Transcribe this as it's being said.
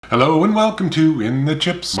Hello and welcome to In the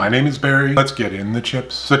Chips. My name is Barry. Let's get in the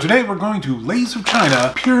chips. So today we're going to Lay's of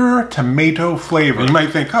China pure tomato flavor. And you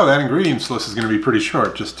might think, oh, that ingredients list is going to be pretty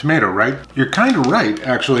short, just tomato, right? You're kind of right,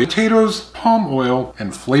 actually. Potatoes, palm oil,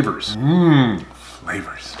 and flavors.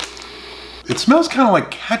 Flavors. It smells kind of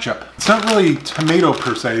like ketchup. It's not really tomato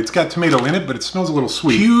per se. It's got tomato in it, but it smells a little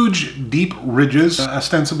sweet. Huge, deep ridges,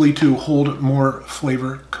 ostensibly to hold more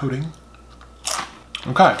flavor coating.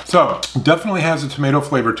 Okay, so definitely has a tomato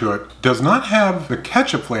flavor to it. Does not have the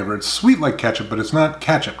ketchup flavor. It's sweet like ketchup, but it's not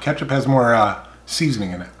ketchup. Ketchup has more seasoning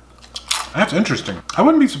in it. That's interesting. I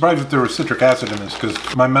wouldn't be surprised if there was citric acid in this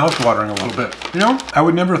because my mouth's watering a little bit. You know, I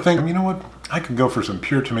would never think, you know what? I could go for some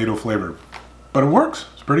pure tomato flavor. But it works.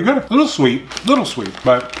 It's pretty good. A little sweet,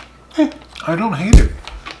 but I don't hate it.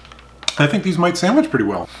 I think these might sandwich pretty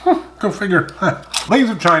well. Go figure. Lay's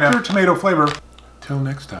of China, pure tomato flavor. Till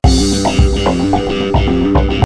next time.